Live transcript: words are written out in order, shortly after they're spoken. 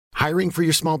Hiring for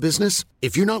your small business?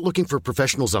 If you're not looking for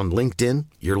professionals on LinkedIn,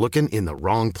 you're looking in the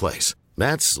wrong place.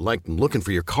 That's like looking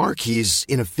for your car keys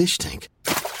in a fish tank.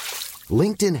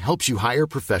 LinkedIn helps you hire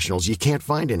professionals you can't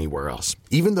find anywhere else,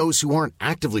 even those who aren't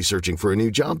actively searching for a new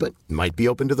job but might be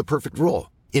open to the perfect role.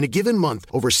 In a given month,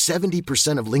 over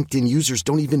 70% of LinkedIn users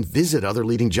don't even visit other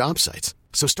leading job sites.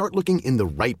 So start looking in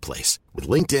the right place.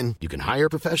 With LinkedIn, you can hire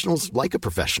professionals like a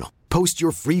professional. Post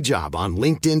your free job on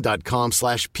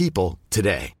linkedin.com/people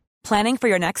today. Planning for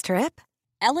your next trip?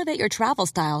 Elevate your travel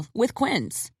style with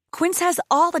Quince. Quince has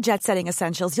all the jet-setting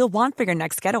essentials you'll want for your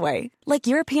next getaway,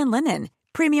 like European linen,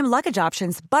 premium luggage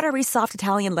options, buttery soft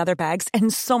Italian leather bags,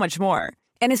 and so much more.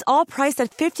 And is all priced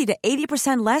at 50 to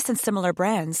 80% less than similar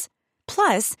brands.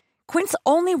 Plus, Quince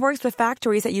only works with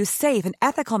factories that use safe and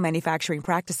ethical manufacturing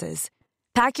practices.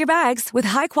 Pack your bags with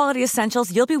high-quality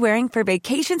essentials you'll be wearing for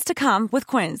vacations to come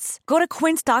with Quince. Go to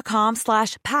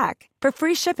quince.com/pack for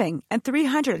free shipping and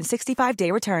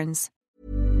 365-day returns.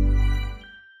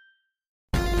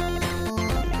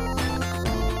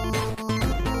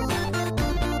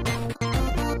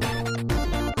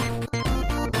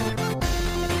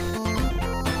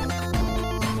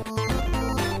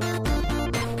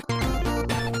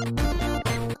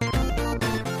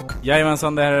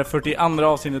 Jajamensan, det här är 42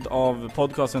 avsnittet av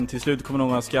podcasten. Till slut kommer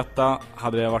någon att skratta.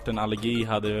 Hade det varit en allergi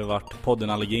hade det varit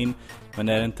podden-allergin. Men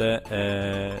det är det inte.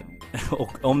 Och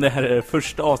om det här är det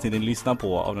första avsnittet ni lyssnar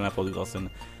på av den här podcasten,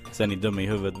 så är ni dumma i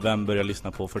huvudet. Vem börjar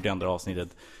lyssna på 42 avsnittet?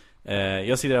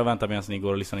 Jag sitter och väntar medan ni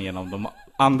går och lyssnar igenom de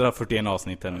andra 41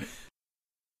 avsnitten.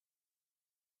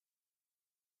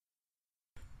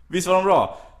 Visst var de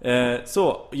bra?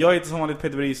 Så, jag heter som vanligt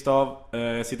Peter Bristav.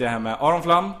 Jag sitter här med Aron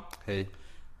Flam. Hej.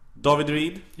 David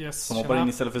Reed, yes, som hoppar in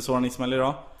istället för Soran Ismail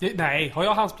idag. Nej, har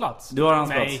jag hans plats? Du har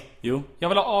hans plats? Jo. Jag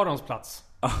vill ha Arons plats.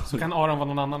 Så kan Aron vara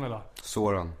någon annan idag.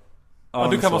 Soran. Ja,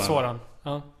 du kan vara Soran.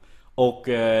 Ja. Och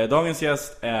dagens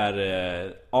gäst är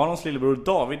Arons lillebror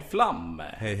David Flam.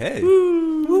 Hej, hej.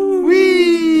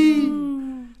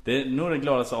 Det är nog det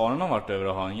gladaste Aron har varit över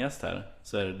att ha en gäst här.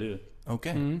 Så är det du.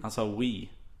 Okej. Han sa we.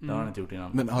 Det har han inte gjort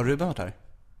innan. Men har Ruben varit här?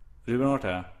 Ruben har varit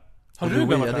här. Har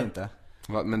Ruben varit här? Inte?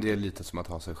 Men det är lite som att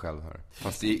ha sig själv här.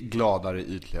 Fast det är gladare,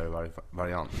 ytligare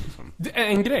variant liksom. Det är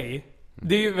en grej.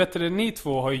 Det är ju, vet du, ni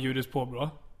två har ju judets påbrå.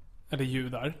 Eller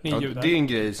judar. Ni är judar. Det är en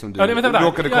grej som du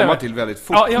råkade komma till väldigt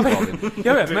fort. Ja,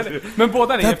 jag vet. Men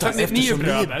båda ni är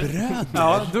bröder.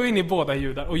 Ja, då är ni båda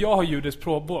judar. Och jag har judets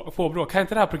påbrå. Kan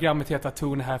inte det här programmet heta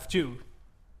 2.5 Jew?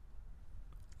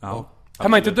 Ja.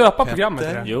 Kan man inte döpa programmet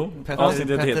till det? Jo,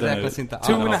 Petter räknas inte alls.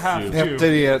 2.5 Jew.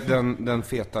 Petter är den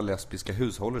feta lesbiska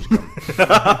hushållerskan.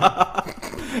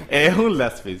 Är hon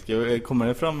lesbisk? Kommer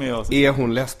det fram i oss? Är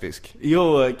hon lesbisk?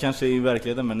 Jo, kanske i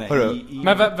verkligheten, men nej.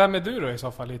 Men vem är du då i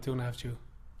så fall i 2.5 Jew?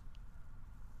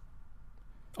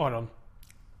 Aron.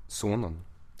 Sonen.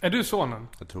 Är du sonen?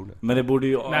 Jag tror det. Men det borde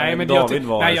ju men David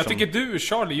vara. Nej, jag tycker du är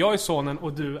Charlie. Jag är sonen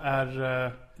och du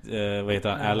är... vad heter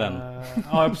han? Allen.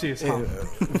 Ja, precis.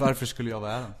 Varför skulle jag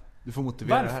vara Allen? Du får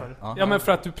motivera Varför? det här. Ja, men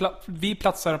för att vi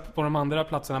platsar på de andra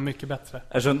platserna mycket bättre.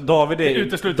 Alltså, David är... Det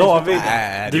utesluter David...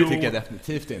 Nej, det tycker jag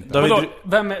definitivt inte.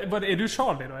 David, är du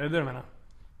Charlie då? Är det det du menar?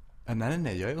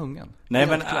 Nej, jag är ungen. Nej,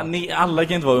 men ni alla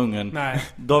kan inte vara ungen. Nej.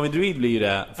 David Reed blir ju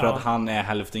det för att han är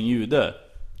hälften jude.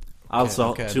 Alltså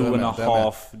Okej,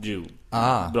 2.5 Jew.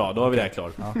 Bra, då har vi det här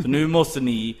klart. Så nu måste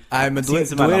ni... Nej, men då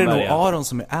är det nog Aron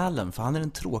som är Allen, för han är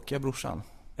den tråkiga brorsan.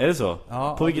 Är det så?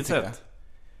 Ja, på vilket sätt?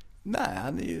 Nej,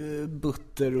 han är ju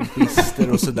butter och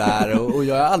bister och sådär. Och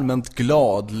jag är allmänt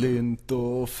gladlynt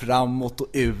och framåt och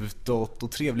utåt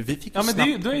och trevlig. Vi fick men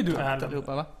snabbt då är du Allen.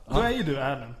 allihopa, va? Då är ju du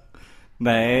Allen.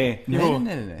 Nej.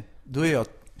 Nej. Då är jag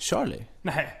Charlie.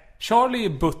 Nej. Charlie är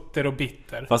butter och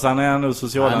bitter. Fast han är ändå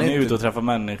social, han är ute och träffar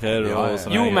människor och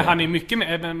sådär. Jo, men han är mycket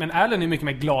mer, men Allen är mycket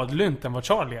mer gladlynt än vad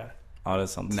Charlie är. Ja, det är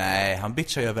sant. Nej, han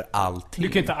bitchar över allting. Du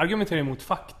kan inte argumentera emot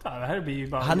fakta. Det här blir ju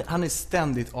bara... Han är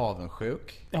ständigt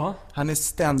avundsjuk. Ja. Han är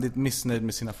ständigt missnöjd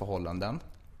med sina förhållanden.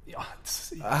 Ja.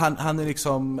 Han är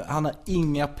liksom, han har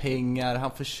inga pengar.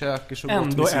 Han försöker så gott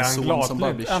ändå med sin son som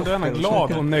bara blir ändå är han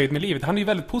glad och nöjd med livet. Han är ju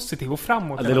väldigt positiv och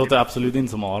framåt. Ja, det låter absolut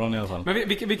inte som Aron i alla fall. Men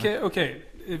okej,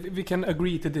 vi kan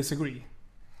agree to disagree.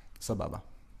 Sababa.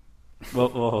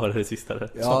 Vad var det sista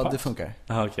där? Ja, det funkar.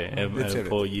 Aha, okej. Är det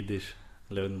på jiddisch?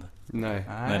 Lund? Nej,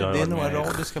 det är nog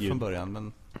arabiska från början,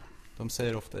 men de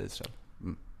säger ofta Israel.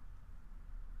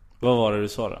 Vad var det du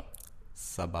sa då?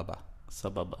 Sababa.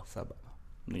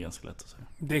 Det är ganska lätt att säga.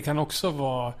 Det kan också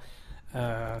vara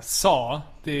sa.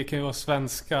 Det kan ju vara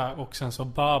svenska och sen så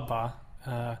baba.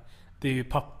 Det är ju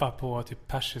pappa på typ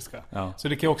persiska. Ja. Så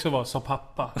det kan ju också vara sa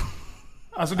pappa.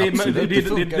 Alltså det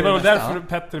var därför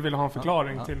Petter ville ha en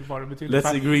förklaring till vad det betyder.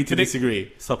 Let's agree to disagree,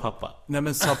 sa pappa. Nej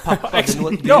men sa pappa,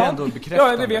 det är ändå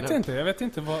bekräftande. Ja, det vet jag inte. Jag vet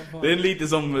inte vad... Det är lite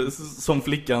som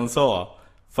flickan sa.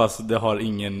 Fast det har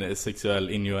ingen sexuell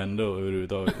innuendo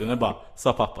överhuvudtaget. Den är bara,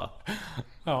 sa pappa.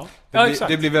 Ja,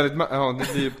 exakt. Det blir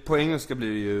väldigt, på engelska blir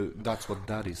det ju That's what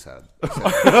daddy said.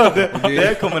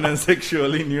 Där kommer en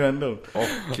sexual innuendo.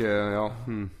 Och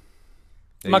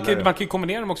Man kan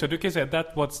kombinera dem också. Du kan ju säga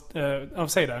that what's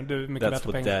säg där, du mycket That's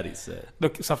bättre what daddy said. Då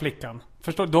sa flickan.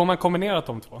 Förstår du? Då har man kombinerat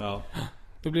de två. Ja.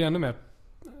 Då blir det ännu mer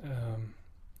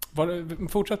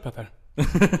fortsätt Petter.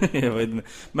 Jag vet inte.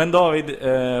 Men David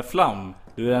Flam,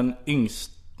 du är den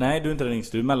yngst. Nej, du är inte den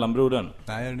yngste, du är mellanbrodern.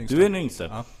 Nej, jag är den yngste. Du är den yngste.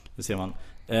 Ja. Det ser man.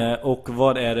 Och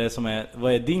vad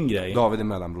är din grej? David är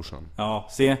mellanbrorsan. Ja,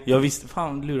 se, jag visste,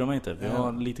 fan lurar mig inte. Jag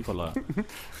har lite kolla.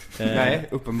 Nej,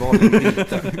 uppenbarligen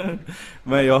inte.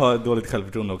 Men jag har dåligt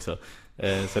självförtroende också.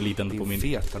 Så jag litar inte på min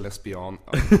feta lesbian.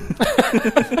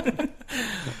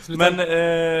 Men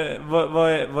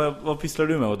vad pysslar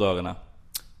du med på dagarna?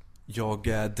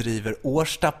 Jag driver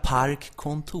Årsta Park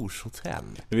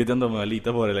kontorshotell. Jag vet inte om jag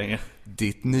litar på det längre.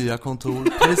 Ditt nya kontor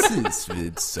precis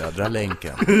vid Södra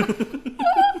länken.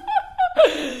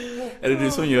 Är det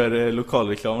du som gör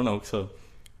lokalreklamerna också?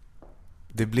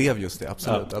 Det blev just det,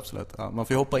 absolut, absolut. Ja, man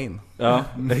får ju hoppa in. Ja,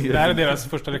 det här är deras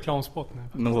första reklamspot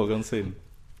nu. Någonsin.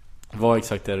 Vad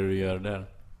exakt är det du gör där?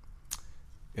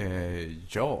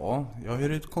 Ja, jag hyr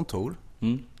ut kontor.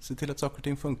 Ser till att saker och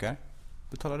ting funkar.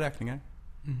 Betalar räkningar.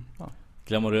 Ja.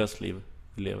 Glamoröst liv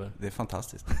vi lever. Det är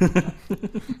fantastiskt.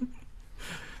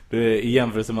 I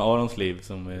jämförelse med Arons liv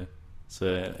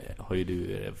så har ju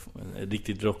du ett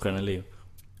riktigt rockande liv.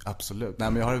 Absolut.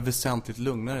 Nej, men jag har det väsentligt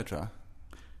lugnare tror jag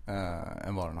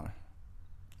än vad den har.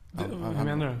 Hur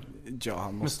menar du? Ja,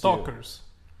 han måste med stalkers?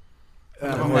 Det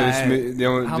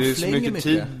är så mycket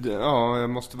tid. Ja, jag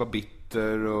måste vara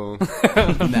bitter och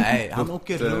nej, han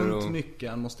åker runt mycket.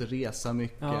 Han måste resa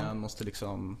mycket. Han måste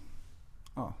liksom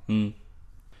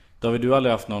David, du har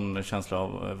aldrig haft någon känsla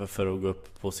av för att gå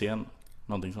upp på scen?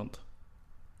 Någonting sånt?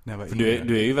 För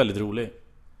du är ju väldigt rolig.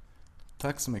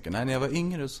 Tack så mycket. Nej, när jag var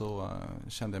yngre så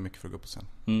kände jag mycket för att gå upp på scen.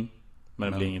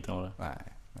 Men det blir inget av det. Nej.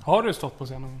 Har du stått på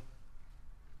scenen?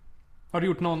 Har du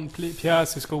gjort någon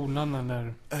pjäs i skolan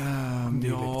eller?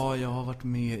 Ja, jag har varit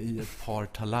med i ett par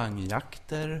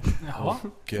talangjakter. Jaha.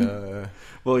 Och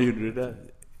vad gjorde du där?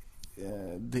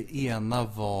 Det ena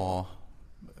var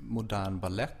modern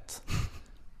ballett.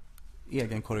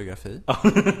 Egen koreografi.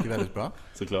 Det är väldigt bra.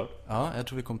 Såklart. Ja, jag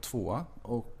tror vi kom 2.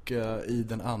 Och i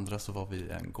den andra så var vi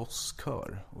en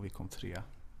gosskör. Och vi kom 3.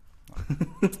 Ja.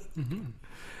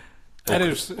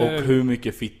 Och hur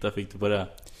mycket fitta fick du på det?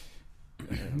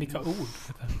 Vilka ord?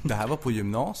 Det här var på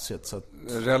gymnasiet så att...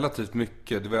 Relativt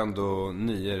mycket. Det var ändå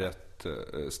 9 rätt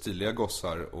stiliga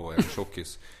gossar och en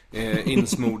tjockis.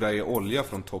 Insmorda i olja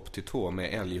från topp till tå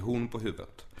med älghorn på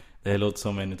huvudet. Det låter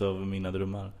som en av mina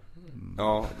drömmar.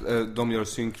 Ja, de gör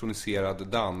synkroniserad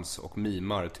dans och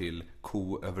mimar till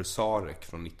Ko över Sarek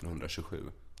från 1927.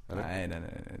 Eller? Nej,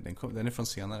 den är från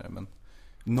senare. Men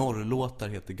Norrlåtar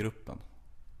heter gruppen.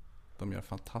 De gör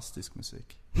fantastisk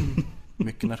musik.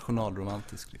 Mycket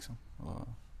nationalromantisk liksom. Och,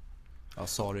 ja,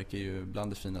 Sarek är ju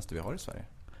bland det finaste vi har i Sverige.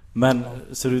 Men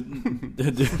så du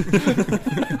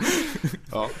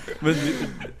ja. Men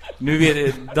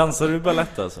nu dansar du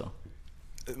ballett alltså?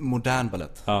 Modern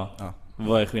ballett. Ja.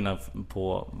 Vad är skillnad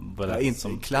på ballett? Inte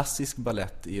klassisk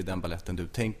ballett är ju den balletten du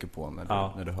tänker på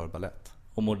när du hör ballett.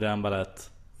 Och modern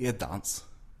ballett är dans.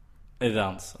 Är det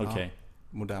dans? Okej. Okay.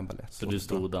 Modern ballett. Så du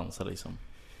stod och dansade liksom.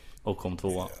 Och kom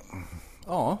 2.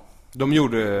 Ja. De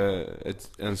gjorde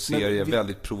en serie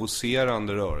väldigt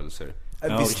provocerande rörelser.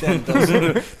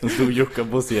 De stod och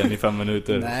juckade på scen i 5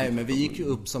 minuter. Nej, men vi gick ju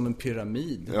upp som en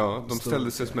pyramid. Ja, de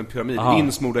ställde sig som en pyramid.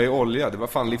 Insmorda i olja, det var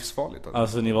fan livsfarligt.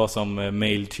 Alltså ni var som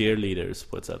male cheerleaders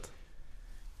på ett sätt.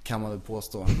 Kan man väl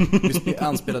påstå. Vi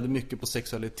anspelade mycket på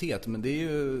sexualitet. Men det är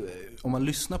ju, om man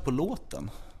lyssnar på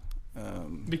låten.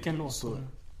 Vilken låt?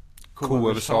 Ko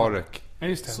över Sarek. Ja,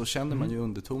 just det. Så känner man ju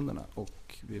undertonerna.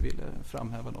 Och vi ville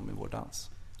framhäva dem i vår dans.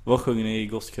 Vad sjunger ni i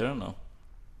gosskören då?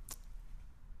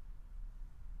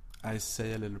 I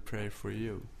say a little prayer for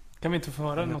you. Kan vi inte få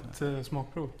höra något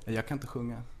smakprov? Jag kan inte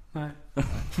sjunga. Nej.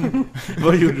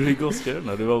 Vad gjorde du i gosskören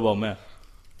då? Du var bara med.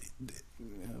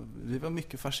 Vi var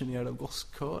mycket fascinerade av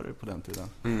gosskörer på den tiden.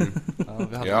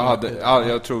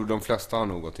 Jag tror de flesta har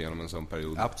nog gått igenom en sån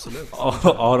period. Absolut.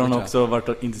 Har de också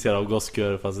varit intresserade av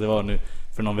gosskör? Fast det var nu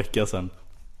för någon vecka sedan.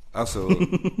 Alltså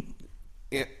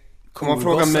om man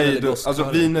frågar mig då,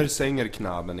 alltså Wiener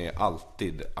Sängerknaben är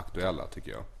alltid aktuella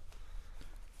tycker jag.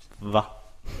 Va?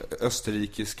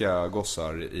 österrikiska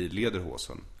gossar i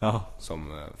lederhosen Ja.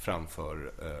 som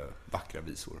framför vackra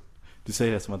visor. Du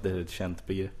säger det som att det är ett känt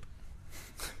begrepp.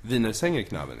 Wiener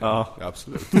Sängerknaben, Ja.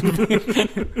 absolut.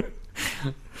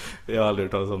 Jag har aldrig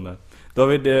hört talas om det.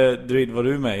 David, Druid, var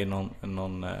du med i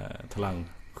någon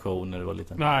talangshow när du var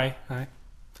liten? Nej.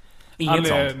 Inget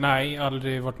sånt? Nej,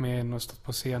 aldrig varit med och stått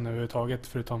på scen överhuvudtaget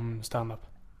förutom stand-up.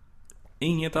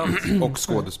 Inget alls? Och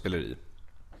skådespeleri.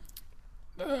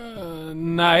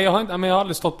 Nej, jag har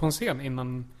aldrig stått på en scen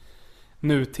innan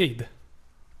nutid.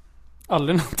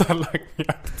 Aldrig någon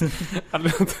talangjakt.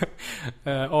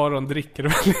 Aron dricker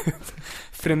väldigt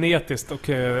frenetiskt och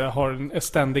har en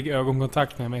ständig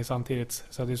ögonkontakt med mig samtidigt,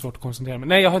 så det är svårt att koncentrera mig.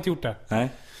 Nej, jag har inte gjort det. Nej.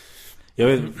 Jag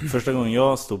vet, första gången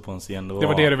jag stod på en scen det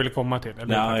var det du ville komma till,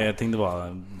 eller? Ja, jag tänkte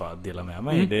bara dela med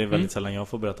mig. Det är väldigt sällan jag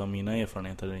får berätta om mina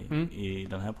erfarenheter i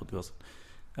den här podcasten.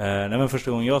 Nej, men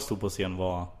första gången jag stod på scen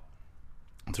var,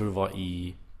 jag tror det var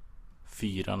i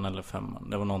 4:an eller 5:an.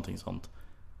 Det var någonting sånt.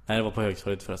 Nej, det var på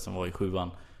högstadiet förresten, var i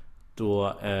 7:an. Då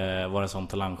var det en sån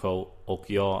talangshow och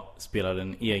jag spelade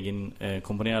en egen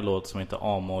komponerad låt som heter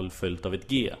A-moll följt av ett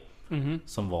G.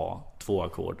 Som var 2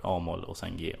 ackord, A-moll och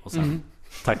sen G. Och sen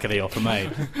tackade jag för mig.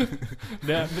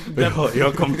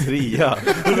 Jag kom 3.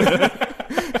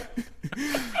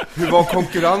 Hur var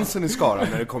konkurrensen i Skara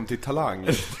när det kom till talang?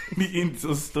 Det är inte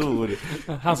så stor.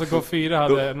 Han som går 4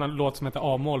 hade en låt som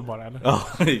heter A-moll bara, eller? Ja,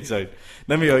 exakt.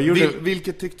 Nej, men jag gjorde...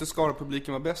 Vilket tyckte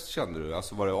Skara-publiken var bäst, kände du?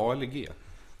 Alltså var det A eller G?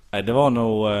 Nej, det var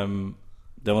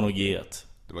nog G.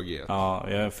 Det var G. Ja,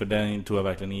 för den tog jag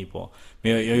verkligen i på.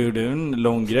 Men jag gjorde en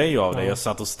lång grej av det. Jag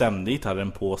satt och stämde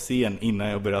gitarren på scen innan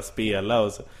jag började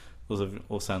spela.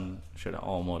 Och sen körde jag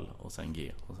A-moll och sen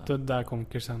G. Och sen... Då där kom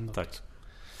crescendo. Tack.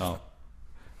 Ja.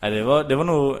 Nej, det var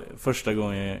nog första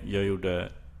gången jag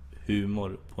gjorde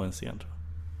humor på en scen, tror jag.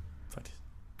 Faktiskt.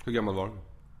 Hur gammal var du?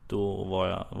 Då var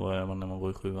jag när man var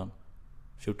i 7:an.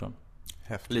 14.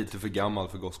 Häftigt. Lite för gammal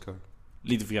för gosskör.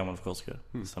 Lite för gammal för gosskör,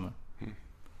 stämmer.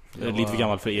 Lite för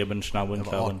gammal för Ebenschnauen.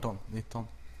 Jag var 18, 19.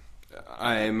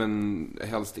 Nej, men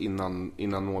helst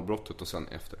innan målbrottet och sen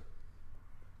efter.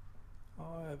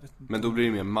 Ja, jag vet inte. Men då blir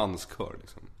det mer manskör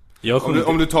liksom.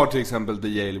 Om du tar till exempel The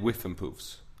Yale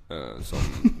Whiffenpoofs, som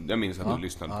jag minns att du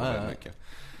lyssnade på väldigt mycket.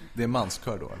 Det är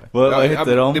manskör då, eller? Vad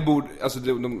heter de? Det borde, alltså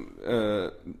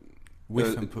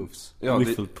Whiffenpoofs. Ja,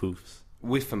 Whifflepoofs.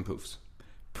 Whiffenpoofs.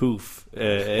 Poof.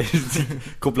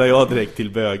 Kopplar jag direkt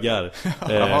till bögar.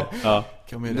 Ja.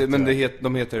 Men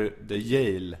de heter The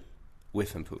Yale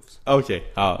Whiffenpoofs.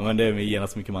 Okej, ja, men det är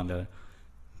genast mycket manligare.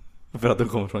 För att de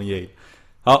kommer från Yale.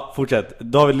 Ja, fortsätt.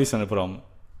 David lyssnade på dem.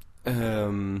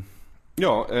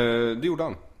 Det gjorde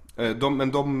han.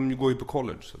 Men de går ju på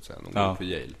college, så att säga. De går på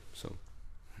Yale.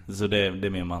 Så det är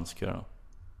mer manskör då.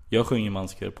 Jag sjunger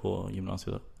manskör på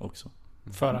gymnasiet också.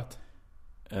 För att?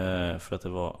 För att det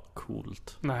var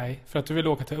coolt. Nej, för att du ville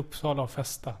åka till Uppsala och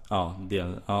festa. Ja,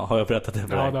 har jag berättat det för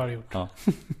dig? Ja, det har du gjort. Ja.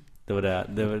 Det var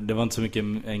det. Det var inte så mycket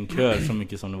en kör, så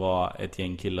mycket som det var ett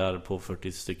gäng killar på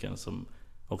 40 stycken som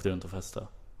åkte runt och festade.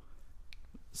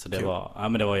 Så det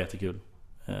var jättekul.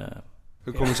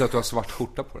 Hur kommer det sig att du har svart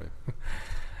skjorta på dig?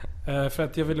 För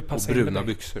att jag ville passa och in bruna med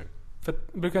dig. byxor.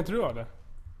 Brukar inte du ha det?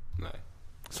 Nej.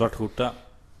 Svart skjorta.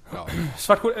 Ja.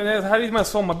 Svart skjorta, det här är de här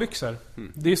sommarbyxor.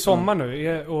 Det är sommar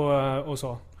nu och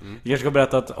så. Jag kanske ska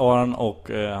berätta att Aron och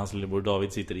hans lillebror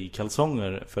David sitter i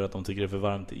kalsonger för att de tycker det är för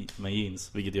varmt med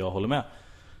jeans, vilket jag håller med.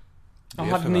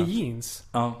 Hade ni jeans?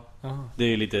 Ja. Det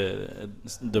är lite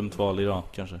dumt val idag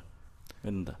kanske.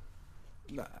 Vet inte.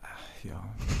 Ja.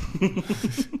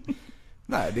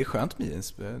 Nej, det är skönt med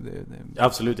jeans.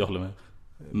 Absolut, jag håller med.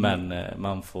 Men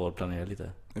man får planera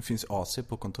lite. Det finns AC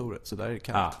på kontoret, så där är det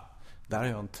kallt. Där har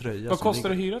jag en tröja. Vad kostar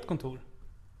det att hyra ett kontor?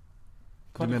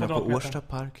 Du menar på Årsta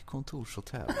Park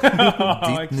kontorshotell?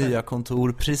 Ditt nya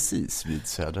kontor precis vid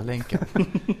Södra länken.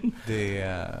 Det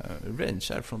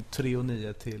rangear från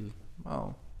 3,9 till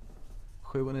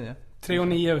 7,9.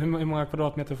 3,9, hur många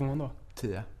kvadratmeter får man då?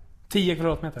 10. 10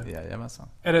 kvadratmeter? Jajamensan.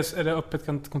 Är det öppet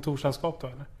kontorslandskap då,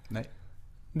 eller?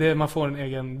 Nej. Man får en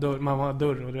egen dörr, man har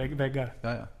dörr och väggar.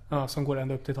 Ja, som går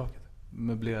ända upp till taket.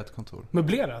 Möblerat kontor.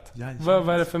 Möblerat? Vad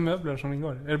är det för möbler som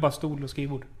ingår? Är det bara stol och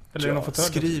skrivbord? Eller är det någon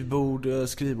fåtölj?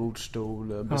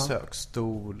 Skrivbordstol,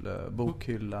 besöksstol,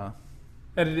 bokhylla.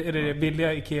 Är det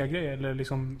billiga IKEA-grejer eller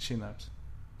liksom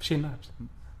Kinnarps?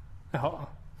 Jaha,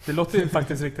 det låter ju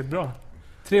faktiskt riktigt bra.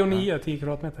 3,9, 10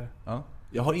 kvadratmeter. Ja.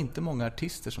 Jag har inte många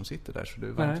artister som sitter där, så du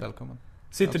är varmt välkommen.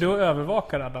 Sitter du och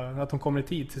övervakar alla att de kommer i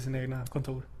tid till sina egna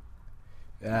kontor?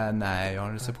 Nej, jag har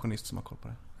en receptionist som har koll på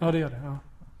det. Ja, det gör det. Ja.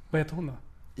 Vad heter hon då?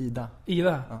 Ida.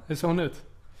 Ja. Hur ser hon ut?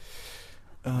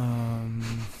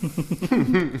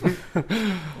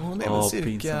 Hon är väl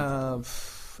cirka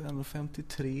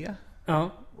 1,53. Ja.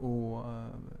 Och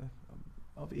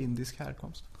av indisk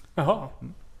härkomst. Jaha.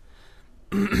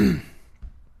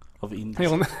 Av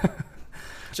indisk. Ja.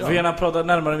 Du får gärna prata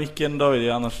närmare micken,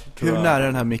 David, annars Hur nära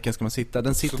den här micken ska man sitta?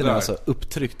 Den sitter Sådär. alltså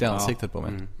upptryckt i ansiktet på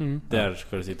mig. Där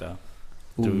ska du sitta.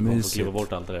 Du kommer få kliva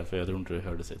bort allt det där, för jag tror inte du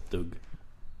hörde sig ett dugg.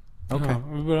 Okej. Ja,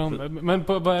 vi börjar om. Men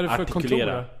vad är det för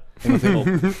Artikulera.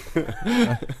 kontor?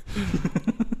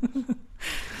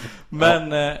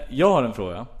 Men jag har en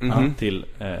fråga till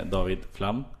David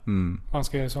Flam. Vad han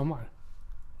ska göra i sommar?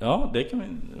 Ja, det kan vi.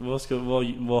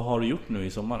 Vad har du gjort nu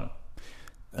i sommar?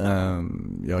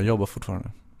 Jag jobbar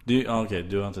fortfarande. Du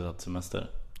har inte tagit semester.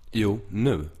 Jo,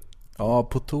 nu. Ja,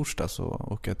 på torsdag så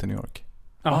åker jag till New York.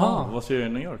 Jaha, vad ska du göra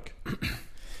i New York?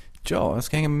 Ja, jag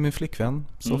ska hänga med min flickvän.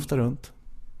 Softa runt.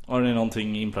 Har ni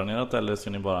någonting inplanerat, eller ska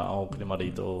ni bara åka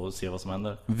dit och se vad som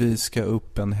händer? Vi ska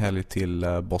upp en helg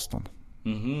till Boston.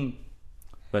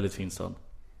 Väldigt fin stad.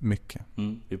 Mycket.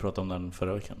 Vi pratade om den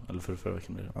förra veckan. Eller förra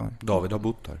veckan blir det. Ja. David har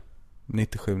bott här.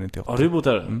 97-98. Har du bott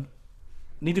där?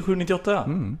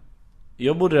 97-98?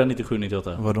 Jag bodde där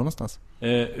 97-98. Var då någonstans?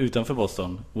 Utanför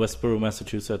Boston, Westboro,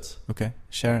 Massachusetts. Okej,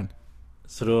 Sharon.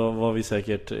 Så då var vi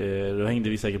säkert, då hängde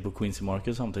vi säkert på Quincy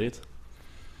Market samtidigt.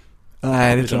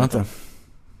 Nej, det tror jag inte.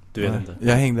 Du vet inte.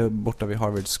 Jag hängde borta vid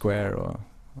Harvard Square och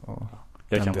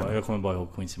jag kommer bara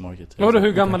ihåg Quincy Market. Vadå,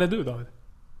 hur gammal är du, David?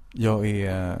 Jag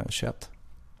är 21.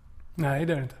 Nej,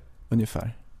 det är du inte.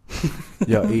 Ungefär.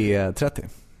 Jag är 30.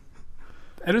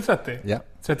 Är du 30? Ja.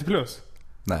 30 plus?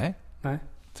 Nej, Nej.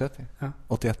 30. Ja.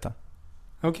 81.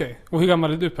 Okej. Och hur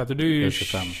gammal är du, Peter? Du är ju Jag är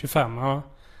 25. 25, ja.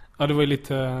 Ja, det var ju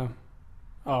lite...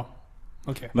 Ja,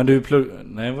 okej. Men du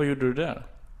nej, vad gjorde du där?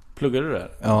 Pluggade du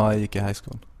där? Ja, jag gick i high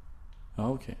school. Ja,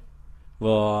 okej.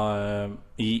 Var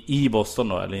i Boston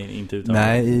då, eller inte utan?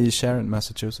 Nej, i Sharon,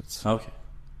 Massachusetts. Ja, okej.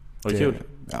 Var det kul?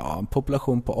 Ja, en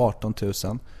population på 18 000.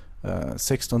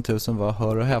 16 000 var,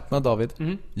 hör och häpna,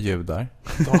 David, judar.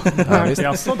 Ja, visst.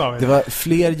 Jaså, David? Det var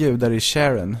fler judar i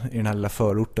Sharon, i den här lilla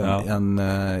förorten, än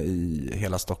i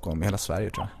hela Stockholm, i hela Sverige,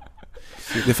 tror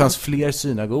jag. Det fanns fler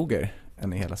synagogor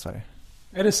än i hela Sverige.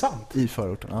 Är det sant? I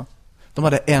förorten, ja. De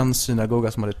hade en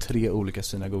synagoga som hade 3 olika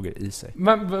synagogor i sig.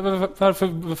 Men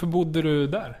varför bodde du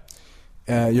där?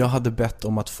 Jag hade bett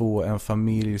om att få en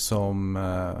familj som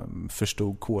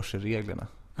förstod kosherreglerna.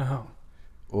 Jaha.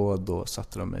 Och då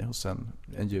satte de mig hos en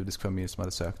judisk familj som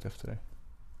hade sökt efter det.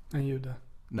 En jude.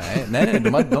 Nej,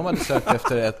 de hade sökt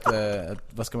efter ett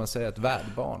vad ska man säga, ett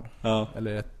värdbarn. Ja.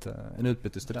 Eller en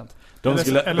utbytesstudent. De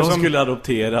skulle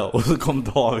adoptera, och så kom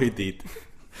David dit.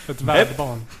 Ett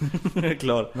värdbarn.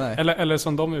 Klar. Nej. Eller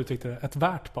som de uttryckte det, ett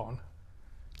värt barn.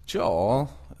 Ja,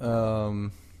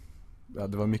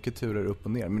 det var mycket turer upp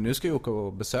och ner. Men nu ska jag åka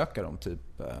och besöka dem typ,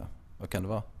 vad kan det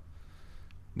vara?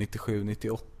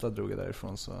 97-98 drog jag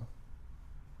därifrån, så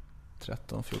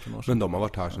 13-14 år sedan. Men de har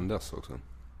varit här sedan dess också.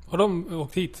 Har de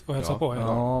åkt hit och hälsat på?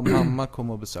 Ja, mamma kom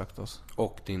och besökte oss.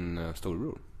 Och din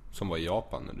storebror, som var i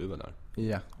Japan när du var där.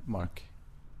 Ja, Mark.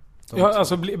 Ja,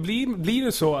 alltså blir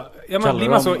det så? Ja, blir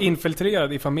man så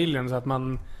infiltrerad i familjen så att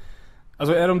man...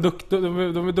 Alltså är de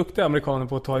är duktiga amerikaner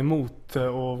på att ta emot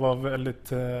och vara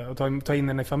väldigt... och ta in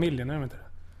den i familjen, är de inte det?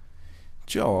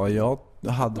 Ja, jag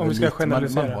hade om vi ska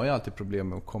generalisera. Man har ju alltid problem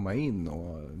med att komma in,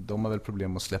 och de har väl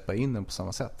problem med att släppa in den på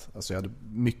samma sätt. Alltså jag hade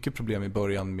mycket problem i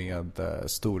början med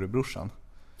storebrorsan.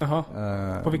 Jaha,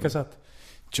 på vilka sätt?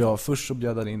 Ja, först så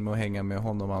bjöd han in mig att hänga med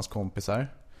honom och hans kompisar.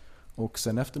 Och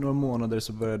sen efter några månader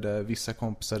så började vissa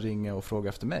kompisar ringa och fråga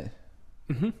efter mig.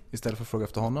 Istället för att fråga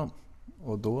efter honom.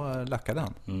 Och då lackade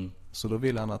han. Så då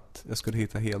ville han att jag skulle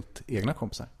hitta helt egna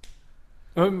kompisar.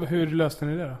 Hur löste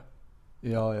ni det då?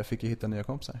 Ja, jag fick ju hitta nya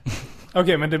kompisar.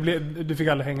 Okej, men du fick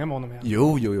aldrig hänga med honom igen?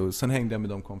 Jo. Sen hängde jag med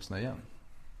de kompisarna igen.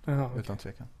 Aha, utan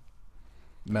tvekan.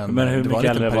 Men hur det mycket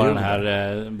äldre var den här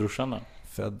här brorsan då?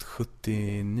 född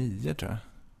 79, tror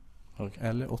jag. Okay.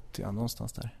 Eller 80,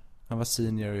 någonstans där. Han var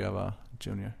senior och jag var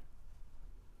junior.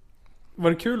 Var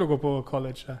det kul att gå på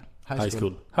college där?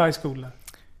 High school där.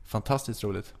 Fantastiskt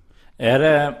roligt. Är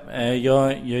det,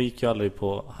 jag gick ju aldrig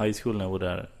på high school när jag var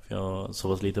där, för jag så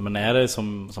pass lite. Men är det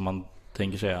som man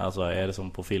tänker sig? Alltså är det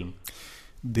som på film?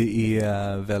 Det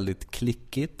är väldigt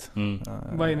klickigt.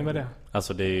 Vad innebär det?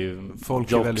 Alltså det är ju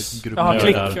folk är väldigt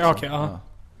grupperade.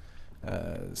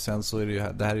 Sen så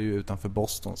är det här är ju utanför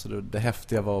Boston, så det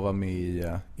häftiga var att vara med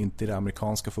i, inte i det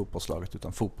amerikanska fotbollslaget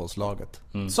utan fotbollslaget.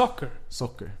 Soccer.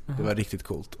 Det var riktigt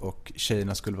coolt. Och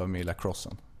tjejerna skulle vara med i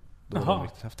lacrossen. Då var de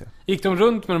riktigt häftiga. Gick de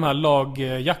runt med de här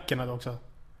lagjackorna då också?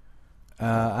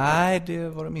 Nej, det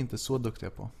var de inte så duktiga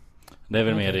på. Det är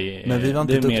väl mer i, men vi var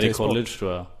inte det är mer i i college sport.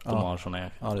 tror jag. De har såna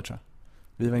här. Ja, det tror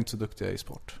jag. Vi var inte så duktiga i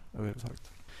sport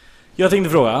överhuvudtaget. Jag tänkte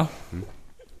fråga.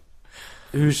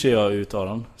 Hur ser jag ut,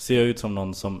 Aron? Ser jag ut som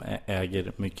någon som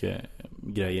äger mycket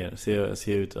grejer?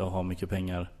 Ser jag ut att ha mycket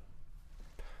pengar?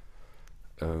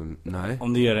 Nej.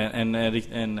 Om du gör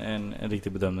en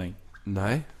riktig bedömning.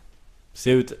 Nej.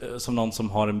 Ser jag ut som någon som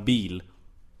har en bil?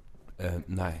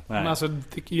 Nej. Men alltså,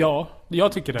 ja,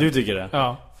 jag tycker det. Du tycker det?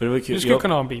 Ja. För det var kul. Du skulle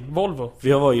kunna ha en bil, Volvo. För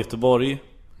jag var i Göteborg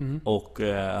och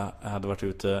hade varit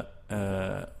ute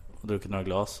och druckit några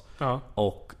glas. Ja.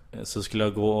 Och så skulle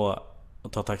jag gå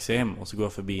och ta taxi hem. Och så går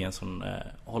jag förbi en sån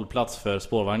hållplats för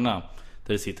spårvagnar,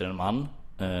 där det sitter en man.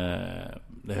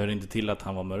 Det hör inte till att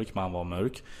han var mörk, men han var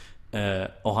mörk.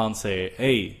 Och han säger: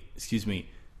 "Hey, excuse me,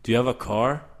 do you have a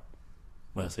car?"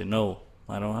 Och jag säger: "No,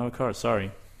 I don't have a car, sorry."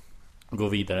 Och går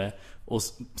vidare. Och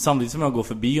samtidigt som jag går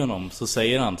förbi honom så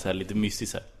säger han så här lite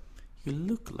mystiskt så här: "You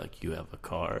look like you have a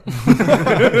car."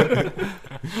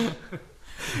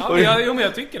 Jo, men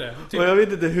jag tycker det. Och jag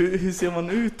vet inte, hur ser man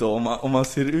ut då om man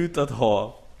ser ut att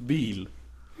ha bil?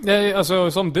 Nej,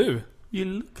 alltså som du. You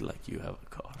look like you have a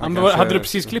car. Ja, men hade du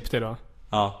precis klippt dig då?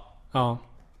 Ja. Ja.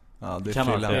 Ja, det Kan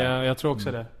man trillar. det? Jag tror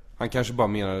också det. Han kanske bara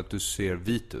menar att du ser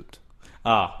vit ut.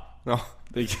 Ja. Ja.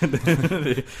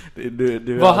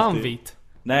 Var han vit?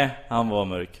 Nej, han var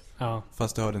mörk. Ja.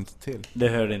 Fast det hörde inte till. Det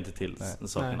hörde inte till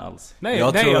saken Nej. alls. Nej,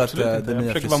 Jag tror att absolut inte. den Jag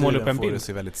nya försöker bara måla upp frisyren en får det bild.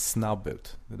 se väldigt snabb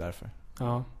ut. Det är därför.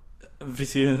 Ja.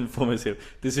 Frisyren får man se.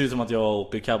 Det ser ut som att jag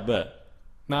åker kabbe.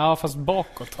 Nej, fast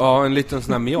bakåt. Ja, en liten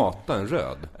sån här Miata, en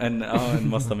röd. En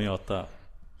Mazda Miata.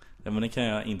 Ja, men det kan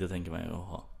jag inte tänka mig att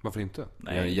ha. Varför inte?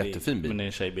 Nej, det är en jättefin bil. Men det är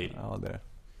en tjejbil. Ja, det är det.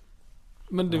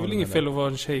 Men det är väl inget fel att vara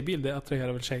en tjejbil? Det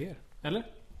attraherar väl tjejer? Eller?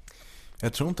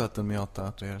 Jag tror inte att en Miata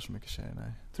attraherar så mycket tjejer,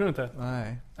 nej. Tror du inte?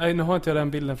 Nej. Nu har inte jag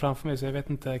den bilden framför mig, så jag vet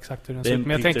inte exakt hur den Det är ser en ut.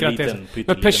 Men jag tänker att det är pytteliten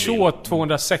men Peugeot bil.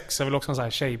 206 är väl också en sån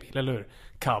här tjejbil, eller hur?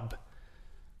 Cab.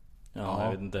 Ja,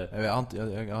 jag vet inte.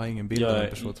 Jag har ingen bild av en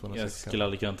Peugeot 206. Jag skulle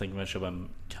aldrig kunna tänka mig att köpa en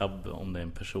cab om det är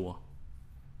en Peugeot.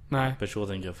 Nej, Peugeot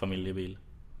tänker jag familjebil,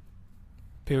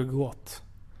 Peugeot.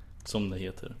 som det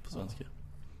heter på svenska.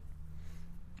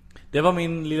 Det var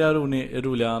min lilla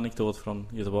roliga anekdot från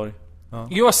Göteborg.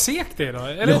 Jo, vad segt det är då.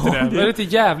 Är det inte det? Det är lite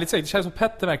jävligt segt. Det känns som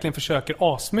Petter verkligen försöker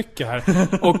asmycket här.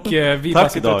 Och vi bara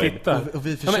sitter och tittar. Och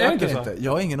vi Ja, men är det försöker inte inte.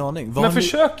 Jag har ingen aning. Men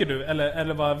försöker du?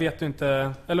 Eller vad, vet du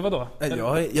inte? Eller vad då?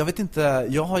 Jag vet inte.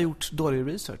 Jag har gjort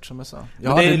dålig research, som jag sa.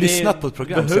 Jag har aldrig lyssnat på ett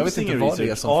program, så jag vet inte vad det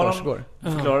är som försiggår.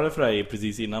 Jag förklarade för dig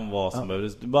precis innan vad som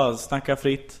behövdes. Du bara snacka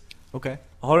fritt. Okej.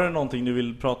 Har du någonting du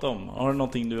vill prata om? Har du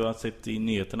någonting du har sett i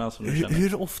nyheterna som du känner?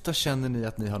 Hur ofta känner ni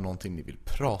att ni har någonting ni vill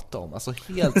prata om? Alltså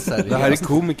helt seriöst. Det här är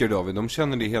komiker, David. De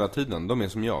känner det hela tiden. De är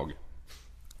som jag.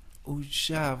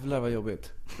 Jävlar vad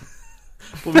jobbigt.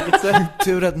 På vilket sätt?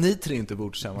 Tur att ni tre inte bor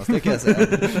tillsammans, det kan jag säga.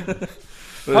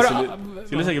 Det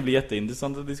skulle säkert bli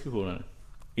jätteintressanta diskussioner.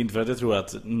 Inte för att jag tror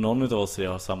att någon av oss tre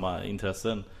har samma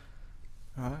intressen.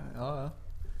 Ja.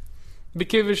 Vi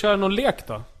kan ju köra någon lek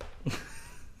då.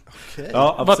 Okay.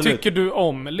 Ja, absolut. Vad tycker du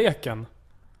om leken?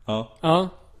 Ja.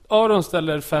 Aron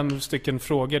ställer 5 stycken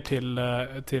frågor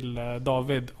till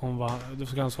David om du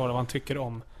ska svara vad han tycker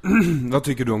om. Vad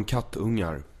tycker du om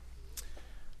kattungar?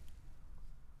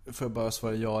 Får jag bara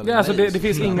svara ja eller Ja, alltså nej? det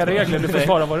finns inga regler, du får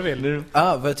svara vad du vill.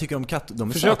 Vad jag tycker om katter, de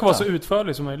är Försök söta. vara så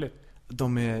utförlig som möjligt.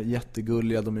 De är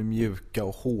jättegulliga, de är mjuka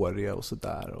och håriga och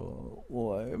sådär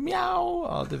och mjau,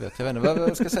 ja du vet, jag vet inte vad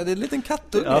jag ska säga. Det är en liten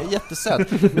kattunge,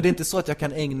 jättesöt. Men det är inte så att jag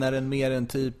kan ägna den mer än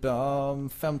typ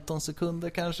 15 sekunder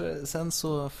kanske. Sen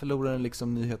så förlorar den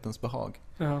liksom nyhetens behag.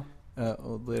 Ja.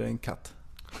 Och då är det en katt.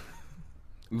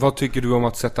 Vad tycker du om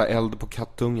att sätta eld på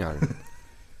kattungar?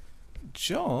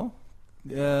 Ja,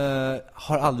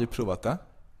 har aldrig provat det.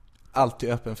 Alltid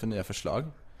öppen för nya förslag.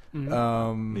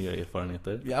 Nya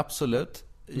erfarenheter. Ja, absolut.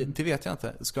 Det vet jag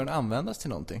inte. Ska den användas till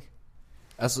någonting?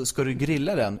 Alltså, ska du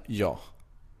grilla den? Ja.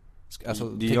 Alltså,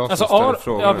 Det är jag som Alltså ställer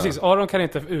frågor. ja, precis. Aron kan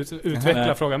inte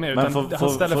utveckla frågan mer, utan han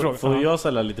ställer frågor. Får jag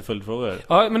ställa lite följdfrågor?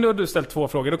 Ja, men då har du ställt 2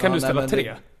 frågor. Då kan du ställa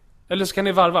 3. Eller så kan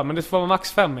ni varva, men det får vara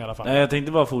max 5 i alla fall. Nej, jag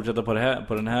tänkte bara fortsätta på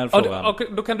den här Ja,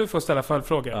 frågan. då kan du få ställa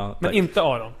följdfrågor. Ja, men tack. inte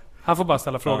Aron. Han får bara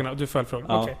ställa frågorna och du följdfrågor.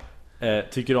 Ja. Okej.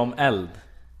 Tycker du om eld?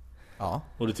 Ja.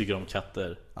 Och du tycker om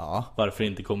katter? Ja. Varför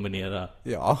inte kombinera?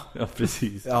 Ja. Ja,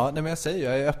 precis. Ja, nej, men jag säger,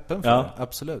 jag är öppen för Ja. det.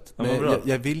 Absolut. Ja, Men vad bra.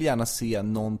 jag vill gärna se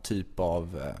någon typ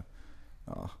av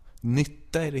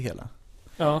nytta i det hela.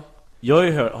 Ja. Jag har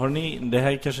ju hört, det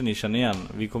här kanske ni känner igen.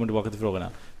 Vi kommer tillbaka till frågorna.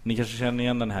 Ni kanske känner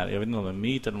igen den här. Jag vet inte om det är en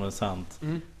myt eller om det är sant.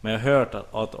 Men jag har hört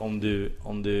att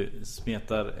om du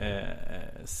smetar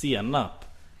senap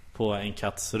på en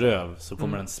katts röv så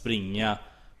kommer den springa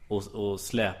och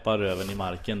släpar röven i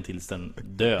marken tills den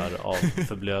dör av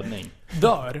förblödning.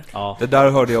 Dör? Ja. Det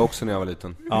där hörde jag också när jag var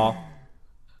liten. Ja.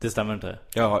 Det stämmer inte.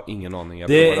 Jag har ingen aning.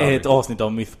 Det är ett avsnitt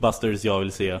av Mythbusters jag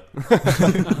vill se.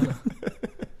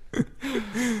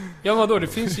 Ja, vadå? Det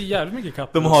finns ju jävligt mycket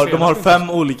katter. De har 5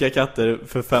 olika katter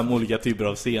för 5 olika typer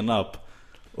av senap.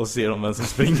 Och ser om vem som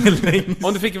springer längst.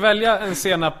 Om du fick välja en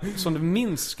senap som du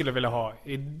minst skulle vilja ha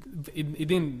i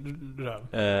din röv,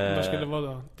 vad skulle det vara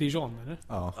då? Dijon, eller?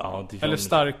 Ja, Dijon. Eller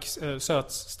stark,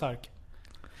 söt, stark.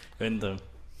 Jag vet inte.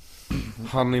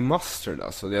 Honey mustard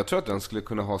alltså. Jag tror att den skulle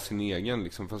kunna ha sin egen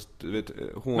liksom. Fast du vet,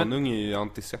 honung är ju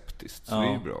antiseptiskt. Så det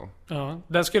är ju bra. Ja,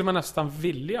 den skulle man nästan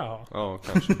vilja ha. Ja,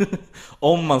 kanske.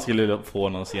 Om man skulle få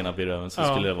någon senap i röven så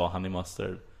skulle det vara honey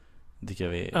mustard. Det tycker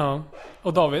jag vi... Ja.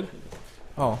 Och David?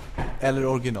 Ja, eller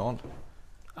original.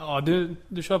 Ja,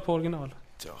 du kör på original.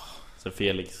 Ja. Så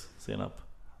Felix senap.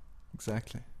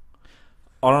 Exactly.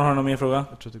 Aron, har du någon mer fråga?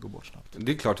 Jag tror att det går bort snabbt.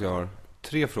 Det är klart jag har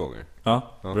 3 frågor.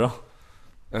 Ja. Bra.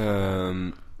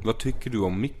 Vad tycker du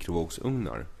om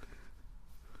mikrovågsugnar?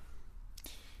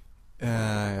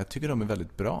 Jag tycker de är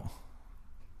väldigt bra.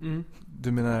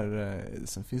 Du menar,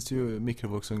 sen finns det ju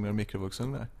mikrovågsugnar och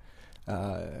mikrovågsugnar.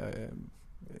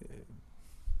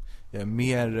 Jag är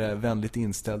mer vänligt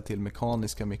inställd till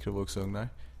mekaniska mikrovågsugnar,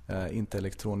 inte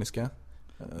elektroniska.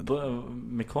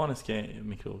 Mekaniska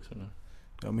mikrovågsugnar?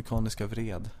 Ja, mekaniska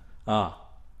vred.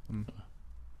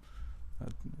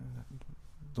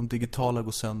 De digitala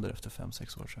går sönder efter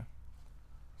 5-6 år så.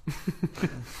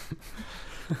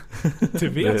 Du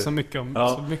vet så mycket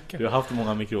om så mycket. Du har haft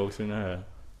många mikrovågsugnar här.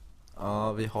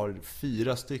 Ja, vi har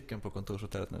 4 stycken på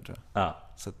kontorshotellet nu tror jag. Ja.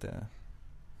 Så att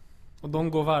och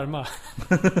de går varma.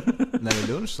 När det är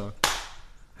lunch så.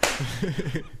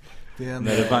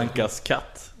 När det vankas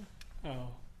katt.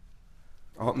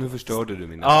 Ja, nu förstörde du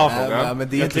min fråga. Nej, men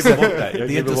det är inte så bort det.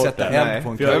 Det är inte att sätta eld på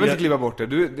en katt. Jag vill inte kliva bort det.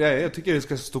 Jag tycker det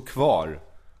ska stå kvar.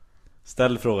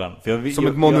 Ställ frågan. Som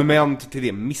ett monument till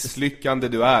det misslyckande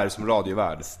du är som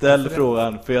radiovärd. Ställ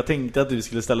frågan, för jag tänkte att du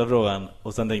skulle ställa frågan.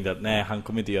 Och sen tänkte jag att nej, han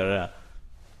kommer inte göra det.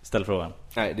 Ställ frågan.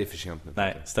 Nej, det är för sent nu.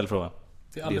 Nej, ställ frågan.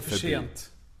 Det är aldrig för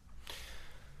sent.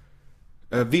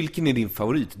 Vilken är din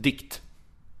favoritdikt?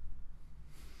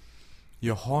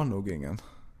 Jag har nog ingen.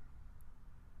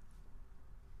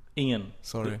 Ingen.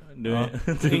 Sorry. Du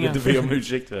ber om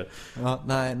ursäkt för. Ja,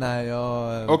 nej,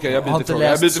 jag Okej, jag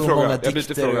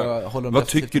byter fråga. Vad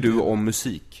tycker du om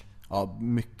musik? Ja,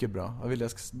 mycket bra.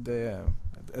 Det är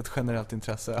ett generellt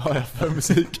intresse har jag för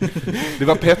musik. Det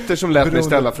var Petter som lät mig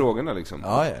ställa frågorna liksom.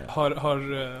 Ja.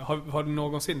 Har du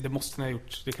någonsin, det måste ni ha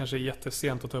gjort, det kanske är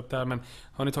jättesent att ta upp det här, men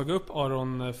har ni tagit upp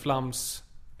Aron Flams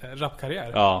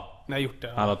rapkarriär? Ja. Nej, gjort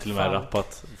det. Han har till och med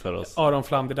rappat för oss. Aron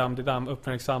Flam, didam,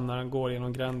 uppmärksam när han går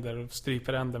genom gränder och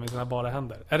stryper änder med sina bara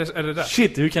händer. Är det rätt?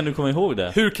 Shit, hur kan du komma ihåg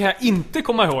det? Hur kan jag inte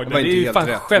komma ihåg det? Det är ju fan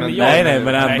genialt. Nej,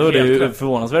 men ändå, det är ju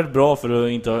förvånansvärt bra för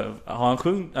att inte har han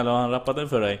sjungit, eller har han rappat den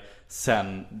för dig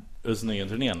sen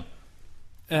Östnöjen-turnén?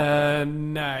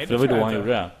 Nej, för det var då han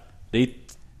gjorde det. Det är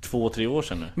 2-3 år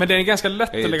sedan nu. Men det är ganska lätt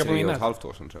att lägga på minnet. 3,5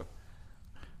 år sedan tror jag.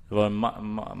 Det var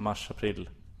mars-april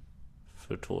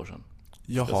för 2 år sedan.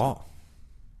 Jaha.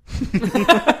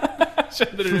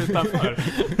 Kände du utanför?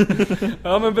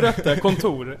 Ja, men berätta,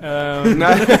 kontor.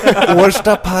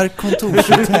 Årsta Park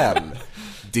kontorshotell.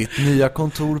 Ditt nya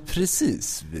kontor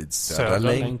precis vid Södra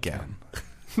länken.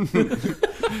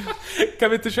 Kan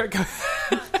vi inte köra...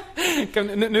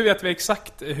 Nu vet vi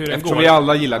exakt hur den går. Eftersom vi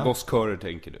alla gillar gosskörer,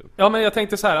 tänker du. Ja, men jag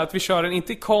tänkte så här att vi kör den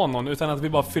inte i kanon, utan att vi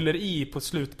bara fyller i på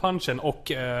slutpunchen.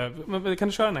 Och men kan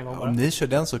du köra den en gång bara? Om ni kör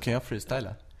den så kan jag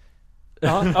freestyla.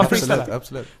 Ja, freestyla.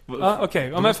 Absolut. Ja, okej.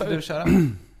 Ja, men du köra?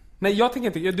 Nej, jag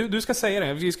tänker inte. Du ska säga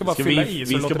det. Vi ska bara fylla i.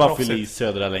 Vi ska bara fylla i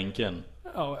Södra länken.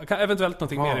 Ja, eventuellt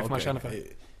någonting mer får man känna för.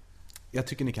 Jag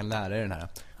tycker ni kan lära er den här.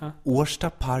 Årsta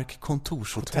Park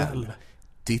kontorshotell.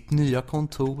 Ditt nya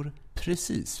kontor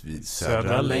precis vid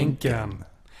Södra länken.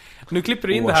 Nu klipper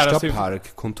du in det här. Årsta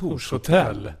Park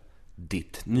kontorshotell.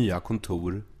 Ditt nya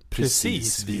kontor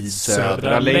precis vid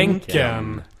Södra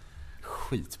länken.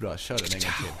 Skitbra, kör den en gång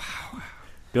till.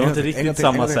 Du har inte riktigt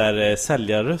samma så här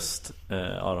säljarröst,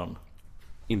 Aron.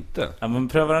 Inte? Ja, men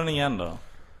pröva den igen då.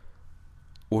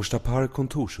 Årsta Park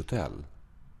kontorshotell.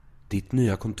 Ditt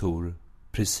nya kontor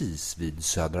precis vid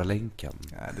Södra länken.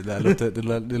 Ja,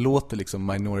 det låter liksom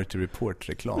Minority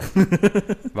Report-reklam.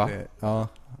 Va? Ja,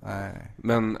 nej.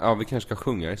 Men vi kanske ska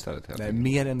sjunga istället. Nej,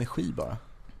 mer energi bara.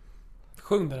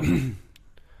 Sjung det.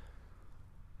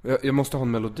 Jag måste ha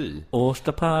en melodi.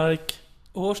 Årsta Park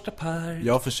Årsta park.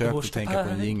 Jag försökte tänka på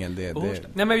en jingle. Det.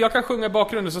 Nej, men jag kan sjunga i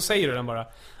bakgrunden så säger du den bara.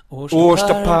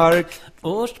 Årsta park.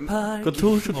 Årsta park.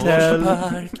 Kontorshotell.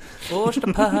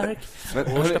 Årsta park.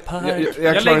 Årsta park.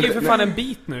 Jag Jag lägger ju för fan en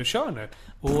bit nu, kör nu.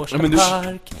 Årsta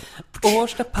park.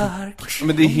 Årsta park.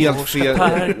 Men det är helt fel.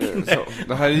 Park.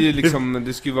 Det här är ju liksom,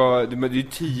 det skulle vara, det är ju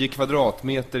 10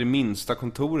 kvadratmeter i minsta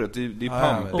kontoret. Det är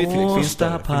pampigt liksom.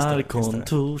 Årsta park,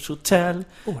 kontorshotell.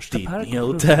 Årsta Ditt park. nya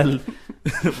hotell.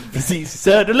 Precis i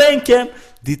Söderlänken.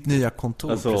 Ditt nya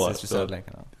kontor Alltså, precis vid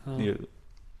Söderlänken. Ja.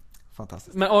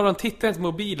 Fantastiskt. Men Aron, titta inte på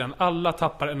mobilen. Alla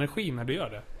tappar energi när du gör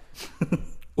det.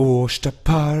 Årsta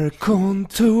park,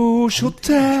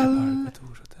 kontorshotell.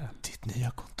 Ditt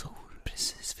nya kontor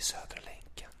precis vid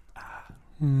Söderlänken.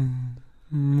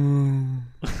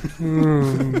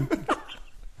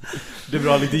 Det är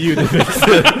bra lite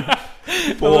ljudeffekter.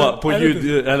 på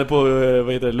ljud, eller på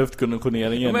vad heter det,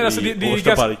 luftkonditioneringen men alltså, i det är Årsta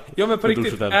ganska, park. ja men på riktigt,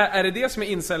 Kontorshotell. är det det som är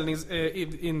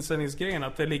inställningsgrejen,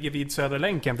 att det ligger vid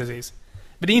Söderlänken precis?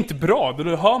 Men det är inte bra,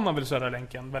 då hör man väl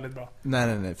Söderlänken väldigt bra.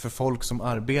 Nej. För folk som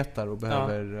arbetar och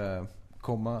behöver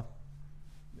komma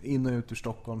in och ut ur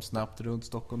Stockholm, snabbt runt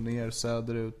Stockholm, ner,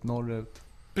 söderut, norrut.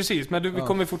 Precis, men vi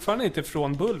kommer fortfarande inte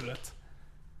från bullret.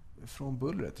 Från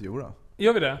bullret, jodå.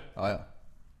 Gör vi det? Ja.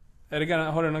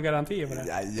 Har du någon garanti på det?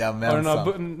 Jajamensan.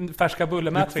 Har du några färska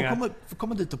bullermätningar? Du får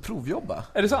komma dit och provjobba.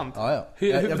 Är det sant? Ja. Hur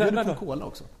Jag bjuder på då? en cola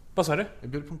också. Vad sa du? Jag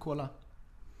bjuder på en cola.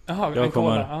 Jaha, Jag en kommer.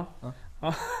 cola.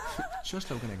 Ja. Kör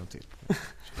slogan en gång till.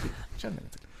 Kör en gång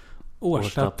till.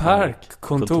 Årsta park,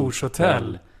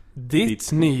 kontorshotell.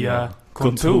 Ditt nya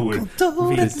kontor.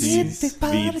 Precis vid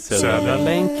Södra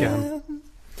Söderlänken. länken.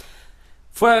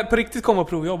 Får jag på riktigt komma och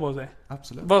provjobba hos dig?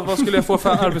 Absolut. Vad skulle jag få för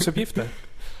arbetsuppgifter?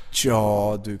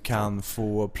 Ja, du kan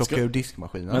få plocka ur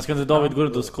diskmaskinen. Men ska inte David gå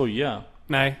runt och skoja?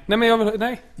 Nej, men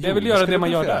jag vill göra det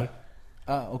man gör där.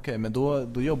 Okej, men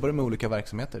då jobbar du med olika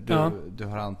verksamheter. Du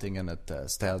har antingen ett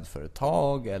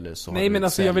städföretag eller så. Nej, men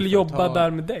alltså jag vill jobba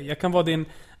där med dig. Jag kan vara din...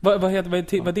 Vad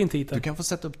är din titel? Du kan få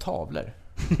sätta upp tavlor.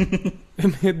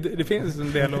 Det finns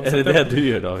en del att Är det det du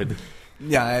gör, David?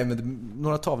 Nej, men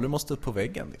några tavlor måste upp på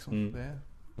väggen liksom.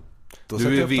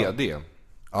 Du är vd.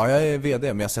 Ja, jag är vd,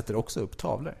 men jag sätter också upp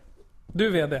tavlor. Du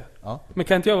är vd? Ja. Men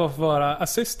kan inte jag vara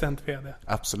assistent vd?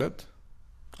 Absolut.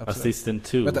 Assistant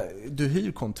 2. Vänta, du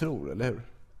hyr kontor, eller hur?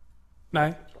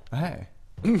 Nej. Nej.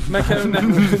 Men kan,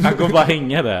 Han kommer bara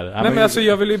hänga där. nej, men alltså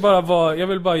jag vill bara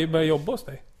börja jobba hos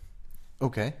dig.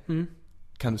 Okej.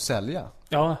 Kan du sälja?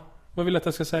 Ja, vad vill du att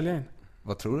jag ska sälja in?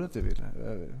 Vad tror du att du vill?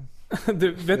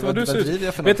 Du, vet du vad du ser driver jag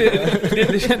ut? för Vet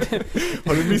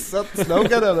Har du missat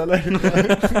sloganen, eller?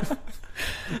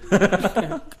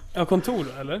 ja, kontor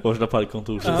eller? Årsta park,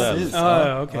 kontorshotell.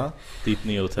 Ja, okej. Ditt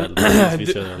nya hotell. Precis vid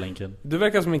Söderlänken. Du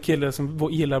verkar som en kille som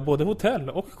gillar både hotell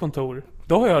och kontor.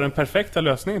 Då har jag den perfekta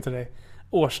lösningen till dig.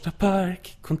 Årsta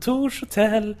park,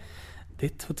 kontorshotell.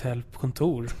 Ditt hotell på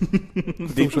kontor.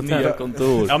 Ditt nya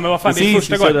kontor. Ja, men vad fan, det är Precis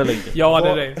första vid gången. Söderlänken. Ja, det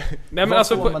är det. Nej, men Vad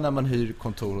alltså, får man när man hyr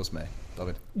kontor hos mig,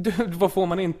 David? vad får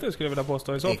man inte, skulle jag vilja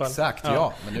påstå i så fall. Exakt,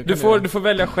 ja. Men nu Du kan får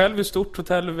välja själv hur stort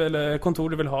hotell eller kontor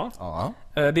du vill ha. Ja.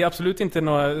 Det är absolut inte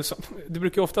några... Det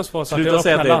brukar ju oftast vara så att Sluta jag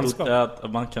säga öppnar att, landskap.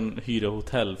 att man kan hyra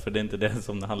hotell, för det är inte det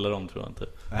som det handlar om, tror jag inte.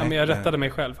 Ja, men jag rättade mig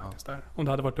själv faktiskt där. Om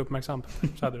du hade varit uppmärksam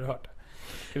så hade du hört det.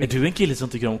 Är du en kille som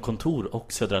tycker om kontor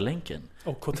och Södra länken?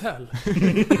 Och hotell.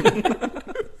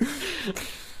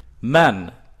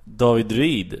 Men David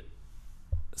Druid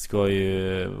ska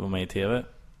ju vara med i TV.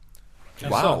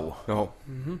 Wow. Ja.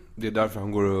 Det är därför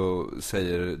han går och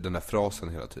säger den där frasen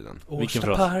hela tiden. Vilken Årsta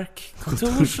fras? park,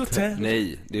 kontorshotell.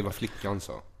 Nej, det är vad flickan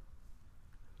sa.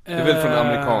 Det är väl från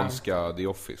amerikanska The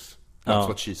Office. That's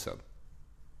what she said.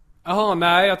 Jaha,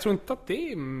 nej, jag tror inte att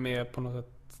det är med på något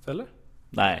sätt, eller?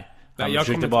 Nej, han jag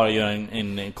försökte kommer bara göra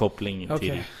en koppling till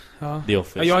Okej. Ja. The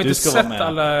Office. Jag har inte du ska sett vara med,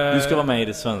 alla... Du ska vara med i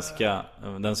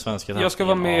den svenska Jag ska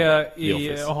vara med av The i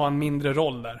Office. och ha en mindre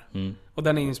roll där. Mm. Och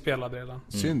den är inspelad redan.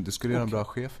 Synd, du skulle göra en bra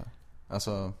chef.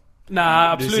 Alltså, Nej,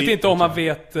 absolut ser- inte om man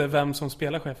vet vem som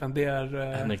spelar chefen. Det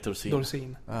är Henrik Dorsin.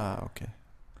 Dorsin. okej.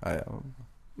 Ja.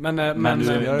 Men Men du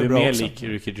gör det är bra mer också. lik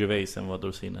Ricky Gervais än vad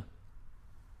Dorsin är.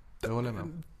 Det håller jag med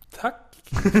om. tack.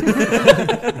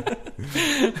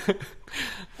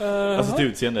 Alltså till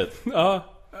utseendet. Ja.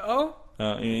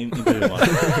 Ja, inte humor.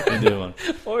 Inte humor.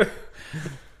 Oj.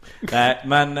 Nej,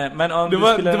 men om Det du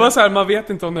var, skulle... det var så här, man vet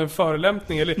inte om det är en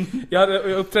förelämpning eller... Jag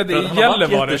uppträdde i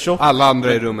Gällivare. Alla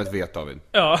andra i rummet vet, David.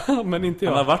 Ja, men inte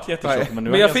Han har jag. varit jättetjock, men nu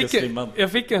är Men han jag ganska fick, slimmad.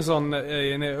 jag fick en sån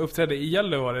när jag uppträdde i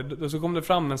Gällivare. Då så kom det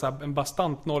fram en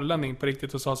bastant norrlänning på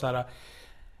riktigt och sa så här: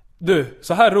 du,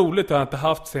 så här roligt har jag inte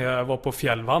haft sedan jag var på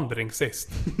fjällvandring sist.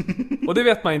 Och det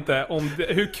vet man inte om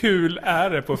hur kul är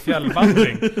det på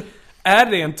fjällvandring.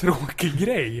 är det en tråkig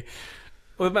grej?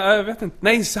 Och jag vet inte.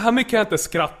 Nej, så här mycket kan jag inte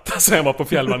skratta så jag var på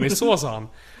fjällvandring. Så sa han.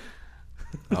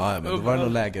 Ja, men då var det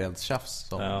nog lägereldstjafs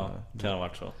som kan ha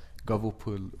varit så. gav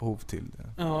upphov till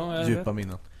Ja, djupa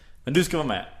minnen. Men du ska vara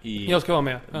med Jag ska vara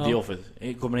med. The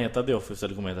Office. Kommer det heta The Office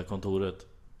eller kommer det heta Kontoret?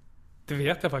 Det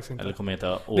vet jag faktiskt inte. Eller kommer det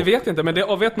heta det vet jag inte, men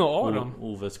det vet nog Aron.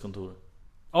 Oves kontor.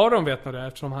 Aron vet nog det,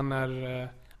 eftersom han är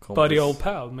buddy old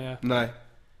pal med... Nej.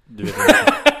 Du vet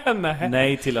inte. Nej.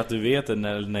 Nej till att du vet det,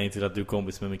 eller nej till att du är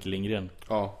kompis med Micke Lindgren.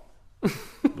 Ja.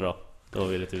 Bra, då har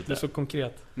vi rätt ut det. Det är så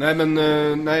konkret. Nej, men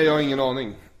nej, jag har ingen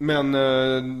aning. Men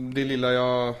det lilla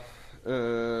jag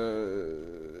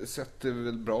sett är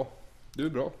väl bra. Du är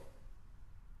bra.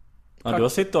 Ja, du har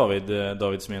sett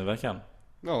Davids medverkan.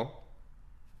 Ja.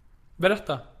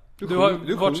 Berätta.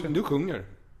 Du sjunger.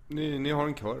 Ni har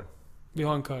en kör. Vi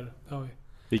har en kör, det har vi.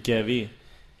 Vilka är vi?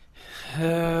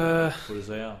 Får du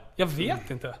säga? Jag vet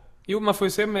inte. Jo, man får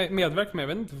ju se medverkan, men jag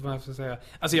vet inte vad jag får säga.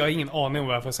 Alltså jag har ingen aning om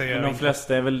vad jag får säga. Men de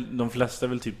flesta är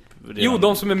väl typ redan... Jo,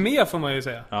 de som är med får man ju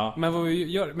säga. Ja. Men vad vi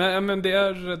gör... Men det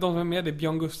är de som är med, det är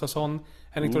Björn Gustafsson,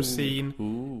 Henrik Dorsin,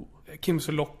 Kim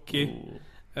Sulocki,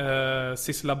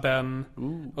 Sissela Ben,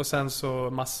 och sen så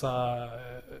massa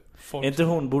folk.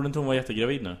 Borde inte hon vara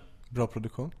jättegravid nu? Bra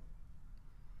produktion.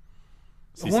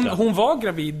 Hon var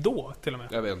gravid då till och med.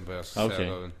 Jag vet inte vad jag ska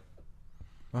säga.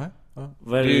 Nej.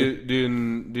 Det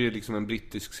är liksom en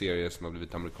brittisk serie som har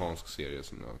blivit amerikansk serie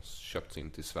som har köpts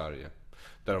in till Sverige.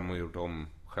 Där de har gjort om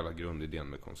själva grundidén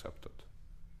med konceptet.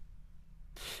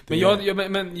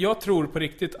 Men jag tror på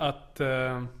riktigt att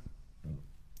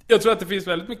jag tror att det finns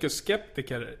väldigt mycket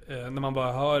skeptiker när man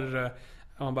bara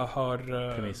hör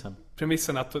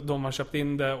premissen att de har köpt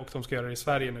in det och de ska göra det i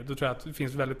Sverige nu. Då tror jag att det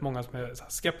finns väldigt många som är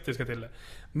skeptiska till det.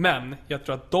 Men jag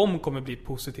tror att de kommer bli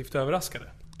positivt överraskade.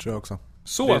 Tror jag också.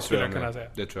 Så skulle jag kunna säga.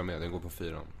 Det tror jag med, den går på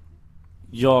 4.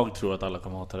 Jag tror att alla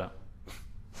kommer hata det.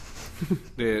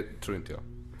 Det tror inte jag.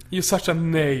 You're such a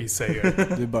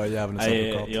nej-säger. Du är bara djävulens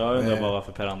advokat. Jag undrar bara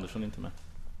varför Per Andersson inte är med.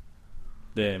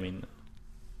 Det är min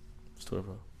stora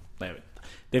fråga. Nej, jag vet inte.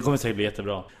 Det kommer säkert bli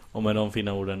jättebra. Och med de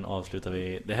fina orden avslutar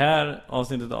vi det här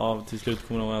avsnittet av Till slut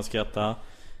kommer någon att skratta.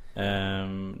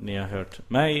 Ni har hört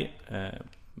mig.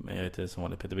 Jag heter som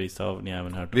vanligt Peter Bristav. Ni har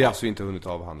även hört... Vi har alltså inte hunnit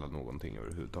avhandla någonting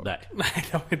överhuvudtaget. Nej,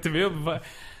 det har inte vi.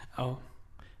 Ja.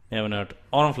 Ni har även hört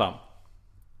Aron Flam.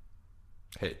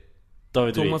 Hej.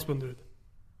 David Thomas Bunderud.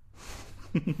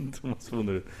 Thomas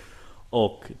Bunderud.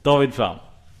 Och David Flam.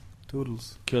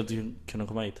 Toodles. Kul att du kunde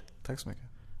komma hit. Tack så mycket.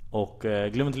 Och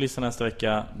glöm inte att lyssna nästa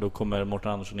vecka. Då kommer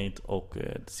Mårten Andersson hit och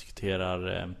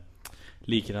diskuterar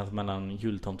likheterna mellan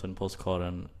jultomten,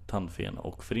 påskharen, tandfen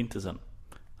och förintelsen.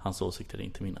 Hans åsikter är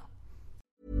inte mina.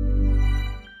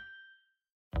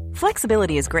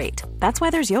 Flexibility is great. That's why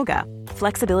there's yoga.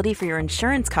 Flexibility for your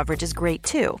insurance coverage is great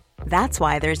too. That's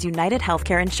why there's United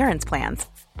Healthcare Insurance Plans.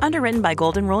 Underwritten by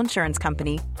Golden Rule Insurance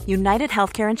Company, United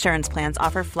Healthcare Insurance Plans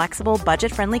offer flexible,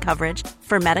 budget-friendly coverage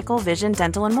for medical, vision,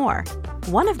 dental, and more.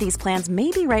 One of these plans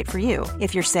may be right for you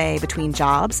if you're, say, between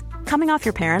jobs, coming off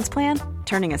your parents' plan,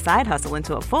 turning a side hustle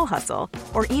into a full hustle,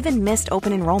 or even missed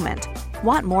open enrollment.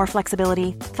 Want more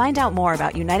flexibility? Find out more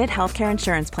about United Healthcare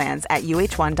Insurance Plans at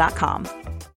uh1.com.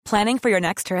 Planning for your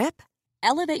next trip?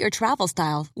 Elevate your travel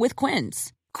style with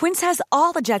Quince. Quince has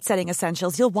all the jet-setting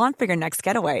essentials you'll want for your next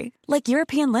getaway, like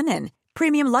European linen,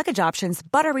 premium luggage options,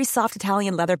 buttery soft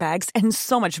Italian leather bags, and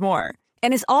so much more.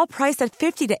 And is all priced at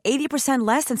 50 to 80%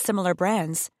 less than similar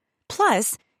brands.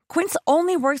 Plus, Quince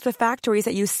only works with factories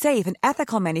that use safe and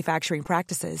ethical manufacturing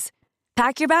practices.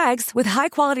 Pack your bags with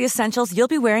high-quality essentials you'll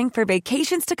be wearing for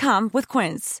vacations to come with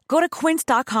Quince. Go to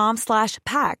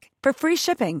quince.com/pack for free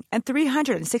shipping and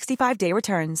 365-day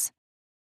returns.